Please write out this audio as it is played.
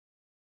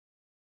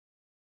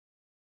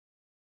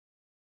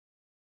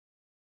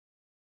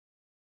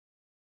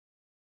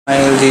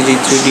Lg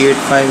G3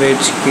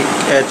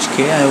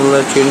 D858HK. I will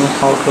let you know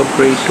how to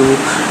upgrade to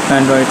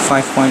Android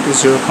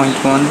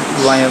 5.0.1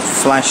 via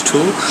Flash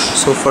tool.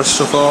 So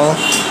first of all,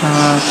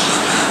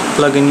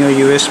 plug in your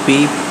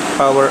USB,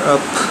 power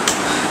up.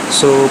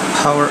 So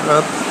power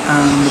up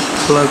and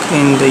plug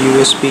in the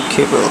USB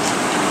cable.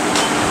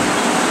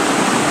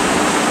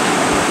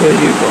 Here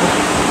you go.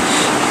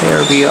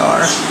 Here we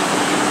are.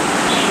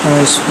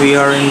 As we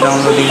are in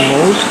downloading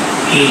mode,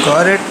 you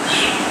got it.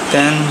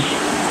 Then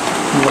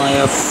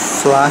via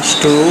Flash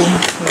tool,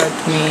 let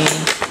me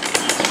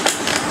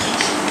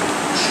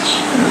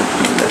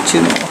let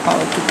you know how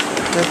to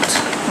put it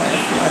via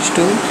Flash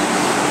tool.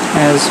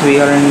 As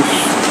we are in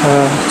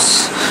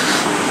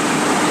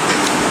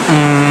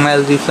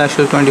LG Flash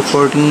tool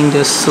 2014,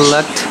 just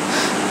select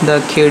the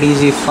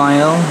KDZ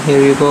file.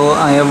 Here you go.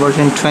 I have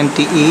version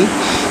 20e.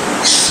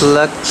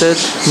 Select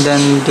it,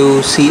 then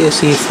do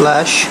CSE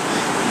Flash,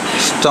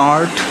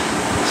 start,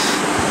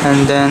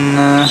 and then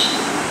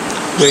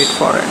wait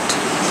for it.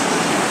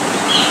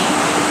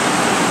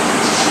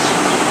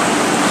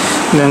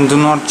 Then do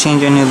not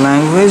change any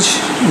language.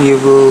 You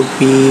will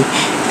be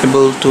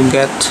able to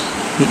get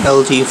the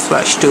LG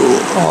Flash tool.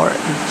 Or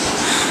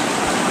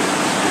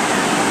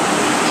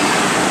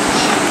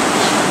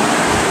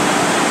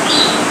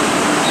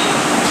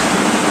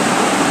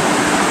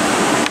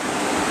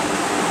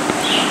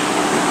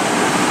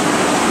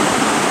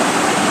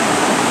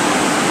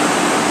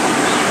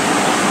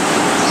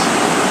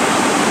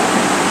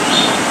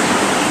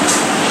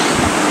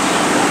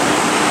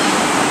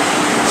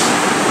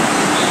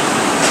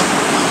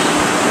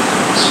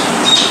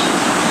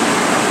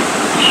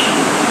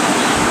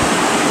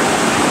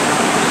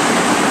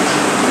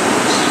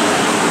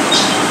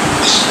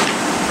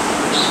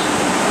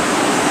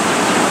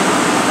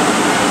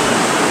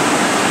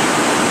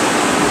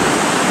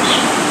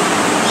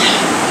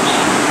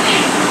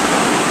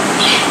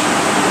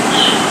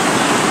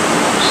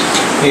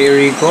here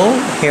you go.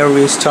 Here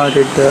we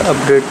started the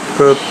upgrade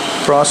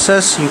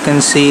process. You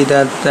can see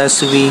that the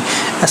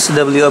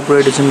SW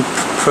upgrade is in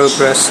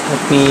progress.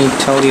 Let me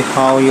tell you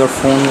how your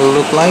phone will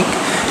look like.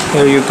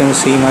 Here you can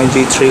see my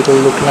G3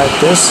 will look like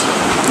this,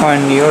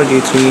 and your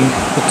G3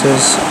 it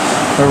is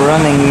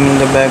running in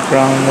the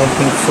background. Let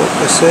me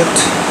focus it.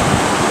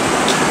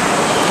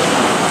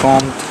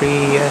 Form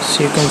 3,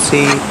 yes, you can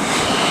see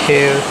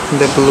here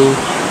the blue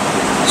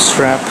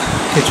strap.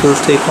 It will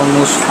take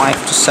almost 5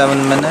 to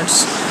 7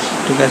 minutes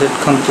to get it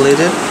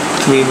completed.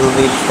 We will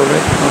wait for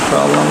it, no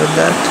problem with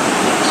that.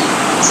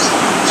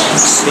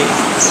 Let's see.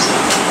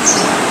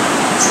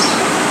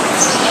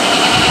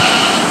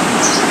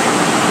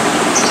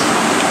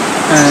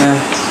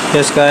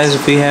 Yes guys,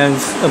 we have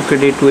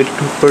upgraded to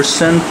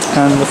 82%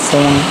 and the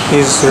phone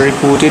is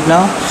rebooted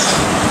now,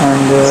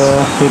 and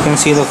you can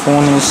see the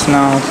phone is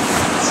now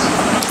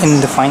in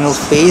the final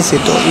phase.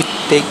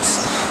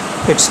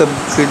 It's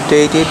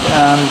upgraded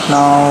and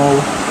now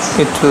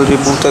it will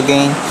reboot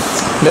again.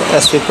 The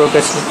SP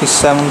progress is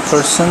 7%.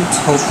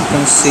 Hope you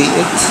can see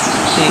it.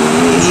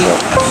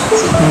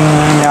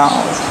 Now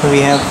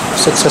we have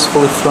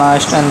successfully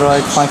flashed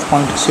Android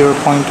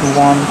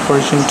 5.0.1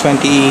 version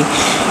 20e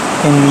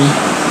in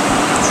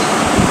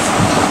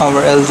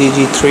our LG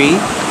G3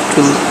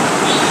 to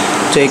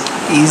take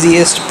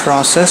easiest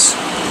process.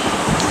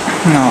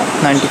 Now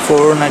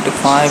 94,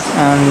 95,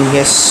 and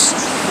yes,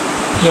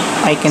 yep,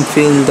 I can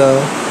feel the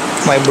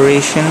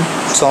vibration.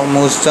 It's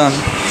almost done.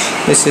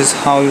 This is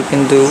how you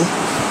can do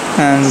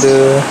and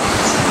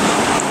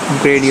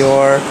upgrade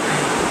your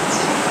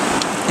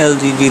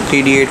LG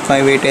G3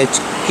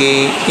 D858HK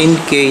in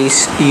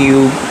case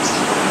you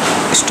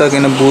stuck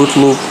in a boot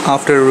loop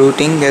after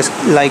rooting. Yes,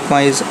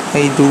 likewise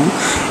I do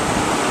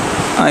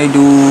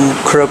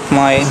corrupt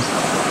my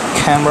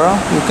camera.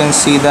 You can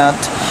see that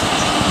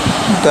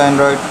the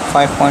Android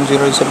 5.0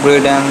 is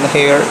upgraded, and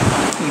here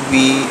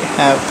we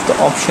have the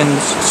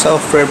options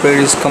self-repair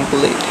is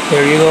complete.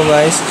 Here you go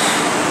guys.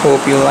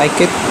 Hope you like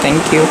it.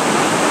 Thank you.